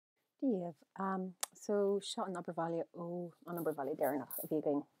Díobh. So seo an Abervallia ó an Abervallia déirnach a bhí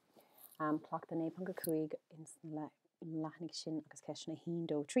going clocht an 9.5 in sna leithnig sin agus ceisna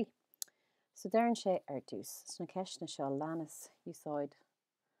híndó trí. So déirann sé ar dús sna ceisna seo leanas úsáid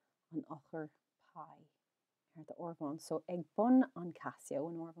an Achar pie ar de ormhán. So ag bun an Casio,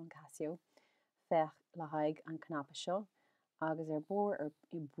 an ormhán Casio, fech le haig an canapa seo agus ar bór ar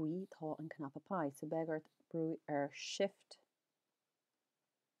I buí tá an canapa pie. So begart brú ar shift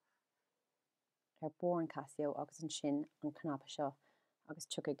ar bór an Casio agus an sin an canapa seo agus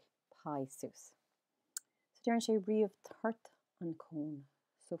tuigh pie sús. So déirann sé riamh toirt an chóin.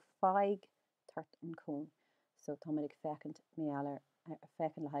 So feig toirt an chóin. So tá muid ag fecint méallar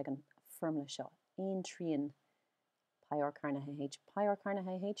fecin le haig an formla seo. Aon tríon páir carnatha H. Páir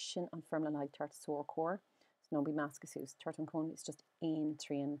carnatha H sin an formla le haig toirt sour cór. So no bí measca sús. Toirt an chóin is just aon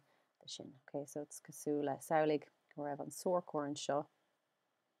tríon de sin. Okay, so it's cosú le saolig go raibh an sour cór an seo.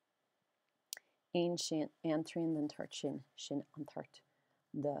 Aon sin an tríon den toirt sin an toirt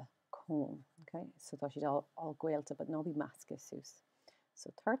de chóin. Okay, so tá siad all ghaelta, but no bí measca sús.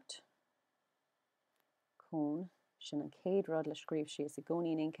 So toirt chóin sin an céad rud le scríobh si is I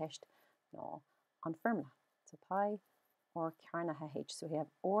gcónaí in ceist ná an formla. So pie or carnatha H. So we have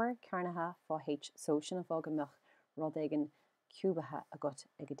or carnatha fá H. So sin a fág amach rud éigen cúbatha agat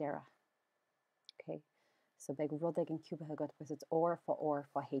ag deireadh. Okay, so beg rud éigen cúbatha agat because it's or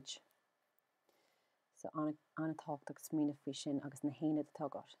fá H. So anna táchtach smína faoi sin agus na héine atá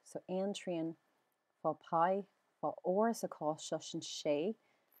agat. So aon tríon fá pie fá or sa cás seo sin sé.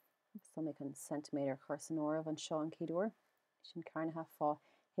 So make an centimeter chur san óramh an seo an céadúir. Sin carnatha fá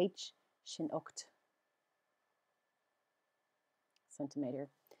H sin 8 centimeter.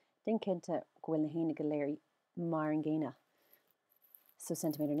 Din cinnte go bhfuil na héine go léir mar an ggéine. So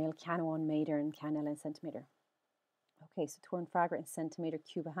centimeter níl ceanháin méadar an ceanile in centimeter. Okay, so tuair an freagra in centimeter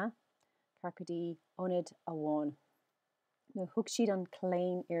cúbatha. Carcadí onid a bháin. No thug siad an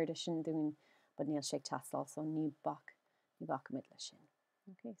cléin airde sin dún, but níl sé tastal, so ní bach mid le sin.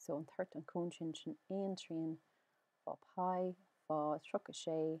 Okay, so an toirt an chóin sin aon tríon fá pie fá trocha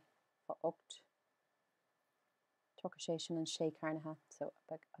sé fá 8 trocha sé sin an sé carnatha. So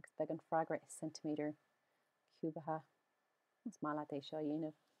agus beg an freagra is centimeter cúbatha. Is mála é seo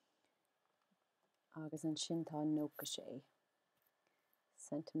dhéanamh. Agus an sin tá nócha sé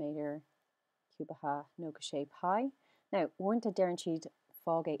centimeter cúbatha nócha sé pie. Now, warnta déireann siad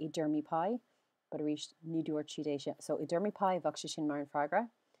fága I dermí pie, but a ríist ní dúirt siad é sin. So I dermí pie bhag sé sin mar an freagra.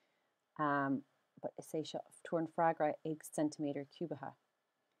 But is é seo tuair an freagra ag centimeter cúbatha.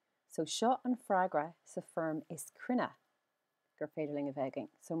 So seo an freagra sa firm is crunne gur féidirling a bhegging.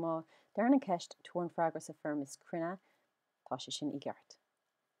 So má déireann an ceist tuair an freagra sa firm is crunne, tá sé sin I gceart.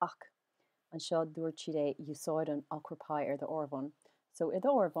 Ach, an seo dúirt siad é úsáid an Achar pie ar de ormhán. So I de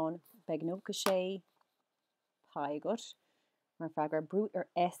ormhán beg nócha sé pie agat mar freagra brú ar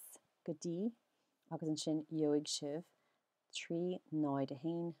S go D agus an sin joig sibh 3 9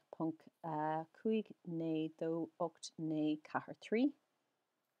 1 punk 5 9 2 8 9 4 3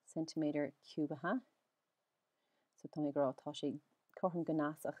 centimeter cúbatha. So tá mé grá tá sé chorm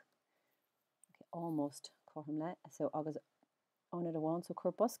gnáasach. Okay, almost chorm le. So agus onad a bháin, so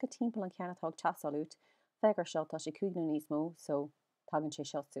chur bosca timpeall an ceannatág teasáút, fegar seo tá sé 5 nó níos mó, so tagann sé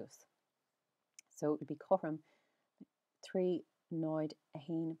seo suas. So it'd be chorm 3 9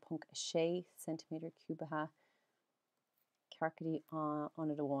 1.6 centimeter cúbatha. Carcadí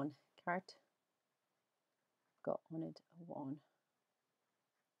onad a bháin. Cart go onad a bháin.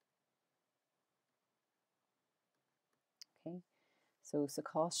 Okay, so sa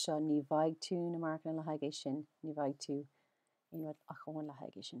cás seo ní bhaig tú na marcan le haig é sin, ní bhaig tú in rud a cháin le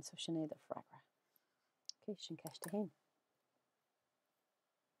haig é sin, so sin é de freagra. Okay, sin ceiste hain.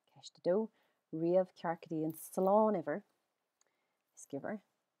 Ceiste dó, riamh carcadí an slán iver, is giver,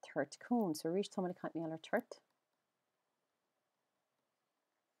 toirt chóin. So ríist tá muid caiint méallar toirt.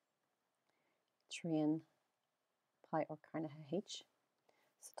 Tríon pie or carnatha H.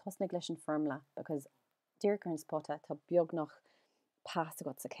 So tosnig leis an formla, because dearcar an spotta tá beag nach pás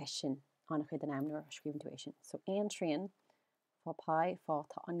agat sa ceist sin annach chuid an amnúir a scríbn tú é sin. So aon tríon fá pie fá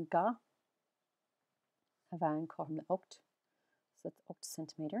tá an ga a bhean chorm le 8. So that's 8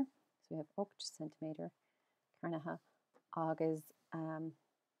 centimeter. So we have 8 centimeter carnatha agus ar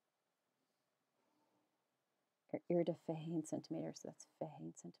irde 15 centimeter. So that's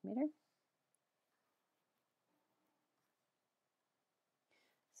 15 centimeter.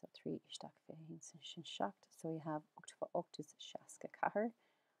 So 3 isteach 15 sin seacht. So we have 8 fá 8 is 64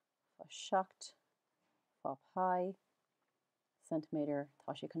 fá seacht fá pie centimeter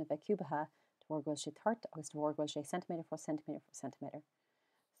tá sé chuna bheith cúbatha. Bhfuil sé toirt agus bhfuil sé centimeter fá centimeter fá centimeter.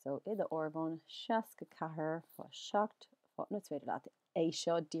 So I the orbón seaca cethir fá seacht fá na féidir leat é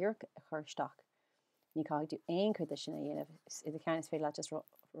seo díreach a chuirteach. Ní cáidú aon chuide sin a dhéanamh is a ceann is féidir leat just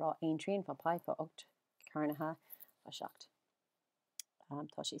rá aon tríon fá pai fá 8 carnatha fá seacht.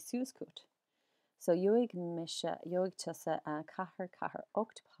 Tá sé suas cút. So joig tusa cethir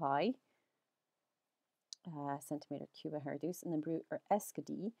 8 pai centimeter cube her dús an brú ar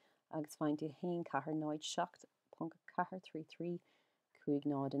escadí agus fáin tú 1 cethir 9 seacht punk cethir 3 cuig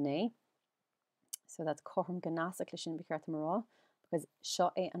nád in é. So that's chom ganasach sin beart marrá because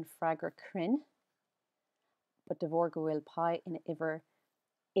seo é an fragra crin, but de bhór go bhfuil pai ina iver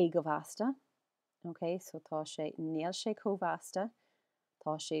é go bhasta. Okay, so tá sé níl sé cóhasta,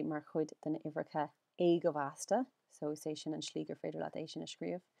 tá sé mar chud den ivercha é go bhasta, so sé sin an slígur féidir leat é sin a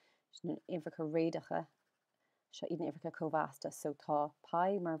scríomh, sin an ivercha réidecha seo iad an ivercha cóhasta, so tá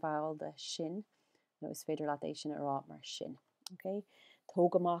pai mar bhail de sin, nó is féidir leat é sin a rá mar sin. Okay,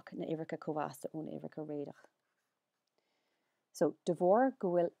 tógamach na ivercha cóhasta ón ivercha réidech. So de bhór go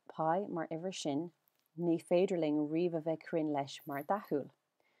bhfuil pai mar iver sin, ní féidirling riomh a bheith crin leis mar dathúil.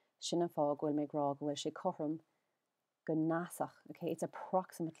 Sin an fá gohfuil mé grá go bhfuil sé chom go nasach. Okay, it's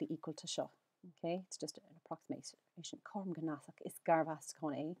approximately equal to seo. Okay, it's just an approximation. Chom go nasach is garbhast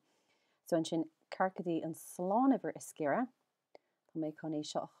chun é. So an sin carcadí an slán iver is scéire. Tá mé chun é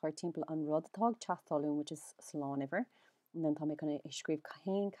seo chuir timpeall an rud atá chattáún, which is slán iver. And then tá mé chun é scríomh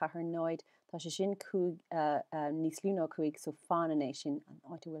 1 cethir 9, tá sé sin cúig níos lú ná cúig, so fan in é sin an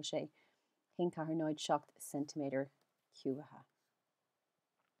áite bhfuil sé 1 cethir 9 seacht centimeter cúbatha.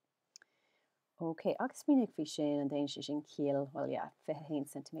 Okay, agus minic fi sin an déin sé sin cíal, well yeah, 1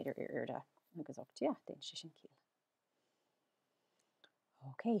 centimeter ar urda agus 8, yeah, déin sé sin cíal.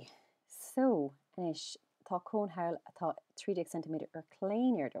 Okay, so inis tá cón hail atá 30 centimeter ar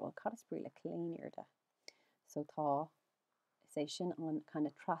cléin urda, well cad is bríle cléin urda. So tá sé sin an kind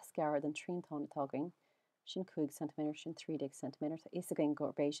of trascar den trítán atágain, sin 2 centimeter sin 30 centimeter, so is a gain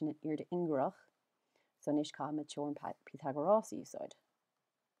gorbéis sin an urda ingrach, so nis cá me teorn Pythagoras úsáid.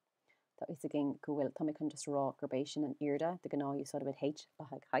 Tá is a gain go bhfuil tá mé chun just rá gorbéis sin an urda, de gná úsáid a bit heit le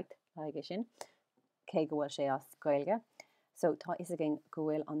height leige sin, cé go bhfuil sé as gailge. So tá is a gain go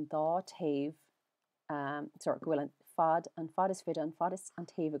bhfuil an dá taobh, go bhfuil an fad is fide an fad is an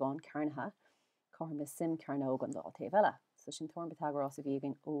taobh agáin carnatha, chum is sim carnóg an dá taobh eile. So sin teorn Pythagoras a bhí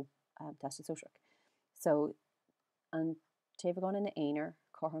again ó testa sóisiach. So an taobh agáin ina éonar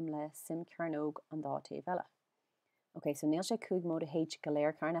chum le sim carnóg an dá taobh eile. Okay, so níl sé cúig móda H go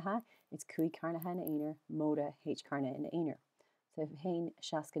léir carnatha, it's cúig carnatha ina éonar móda H carna ina éonar. So if hain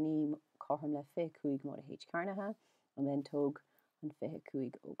seascaní chum le 5 cúig móda H carnatha, and then tóg an 5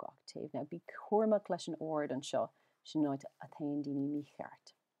 cúig ó gach taobh. Now, bí cuairmach leis an ord an seo, sin náid a tain daoine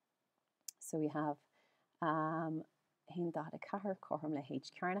mícheart. So we have hain dada cethir chum le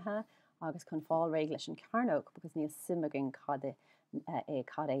H carnatha, agus chun fáil réig leis an carnóg, because níl simagin cad é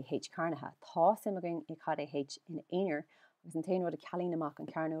H carnatha. Tá simagin I cad é H in éonar, agus an taon rud a cealín amach an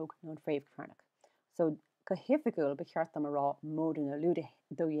carnóg nó an fréamh carnach. So go hifiúil be ceart am a rá móda na lúda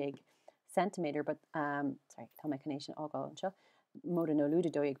 2 centimeter, but sorry, tá mé connéisisin ágáil an seo, móda nó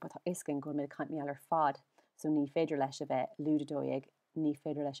lúda 2, but tá iscin go mé caiint mé ar fad, so ní féidir leis a bheith lúda 2, ní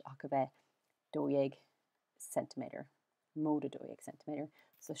féidir leis ach a bheith 2 centimeter, móda 2 centimeter,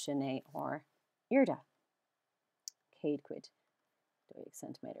 so sin é ar irda. Céad cuid 2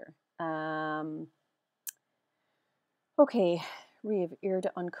 centimeter. Okay, riamh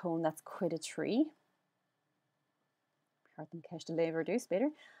irda an cone, that's cuid a tree. Part them ceist a lever dús better.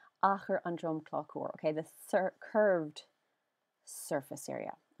 Achar an drumclaw chóir. Okay, the curved surface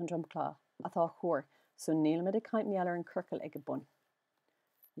area an drumclaw atá chóir. So níl mid a caint meallar an curcail ag a bun.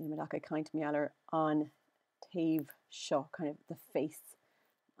 Níl mid a caint meallar an taobh seo, kind of the face,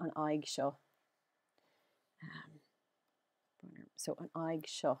 an aig seo. So an aig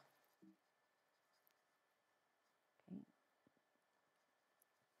seo. Okay.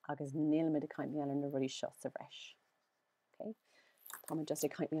 Agus níl mid a caint meallar na rudí seo sa bhreis. Okay. Tá just a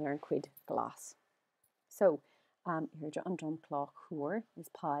caint meallar an cuid glas. So here an drumclaw chóir is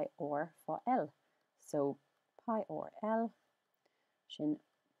pi or fá L. So pi or L sin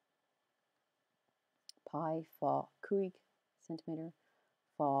pi fá 2 centimeter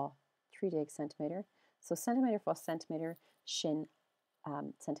fá 30 centimeter. So centimeter fá centimeter sin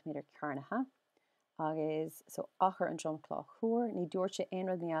centimeter carnatha. Agus so achar an drumclaw chóir ní dúirt sé aon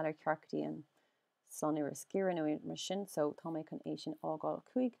rud níallar carcadí an san ar scéire nó mar sin, so tá mé chun é sin ágáil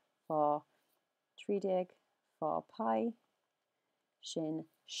 2 fá 30 fá pi sin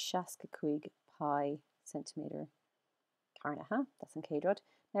 65 pi centimeter carnatha. That's an céad rud.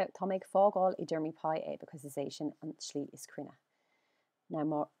 Now tá méid fágáil I dermi pi é because is é sin an slí is crinne.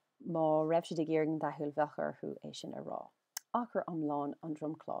 Now má raibh si de ggéirgan dathúil bhechar chu é sin a rá. Achar am lán an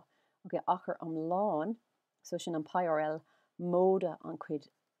drumclá. Ok, achar am lán, so sin an PIRL móda an cuid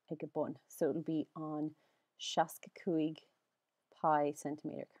ag bun. So it'll be on 65 pi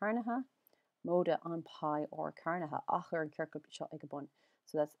centimeter carnaha, móda an pi or carnaha, achar an circle seo ag bun.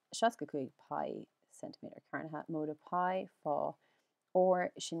 So that's 65 pi centimeter carnaha, móda pi fá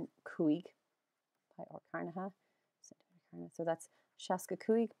or sin cuig pi or carnaha, centimeter carnaha. So that's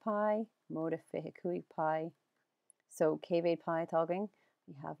 65 pi, móda 25 pi. So cévéad pi táging,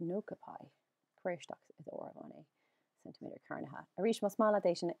 we have nóca pi. Creisteach is orgán é centimeter carnaha. A rís mas mála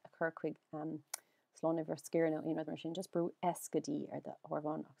déis sin a chur chuig slánna bhar scéirna in mar sin just brú escadí ar de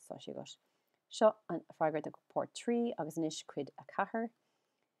orgán agus tá sé gus. Seo an freigrad a port 3 agus níos cuid a Achar,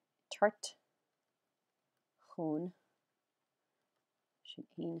 toirt, chóin, sin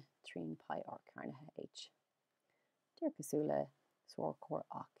 1 trín pi or carnaha h. Dir cosúla suir cór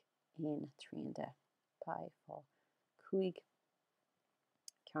ach 1 trín de pi fá cuig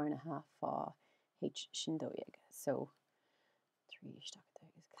carnaha fá h sin dóig. So 3 stack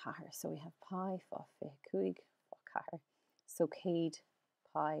is Achar. So we have pi fá 25 fá Achar. So céad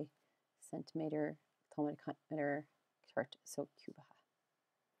pi centimeter toirt, so cubaha.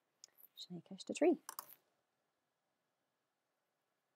 Sinna ceiste 3.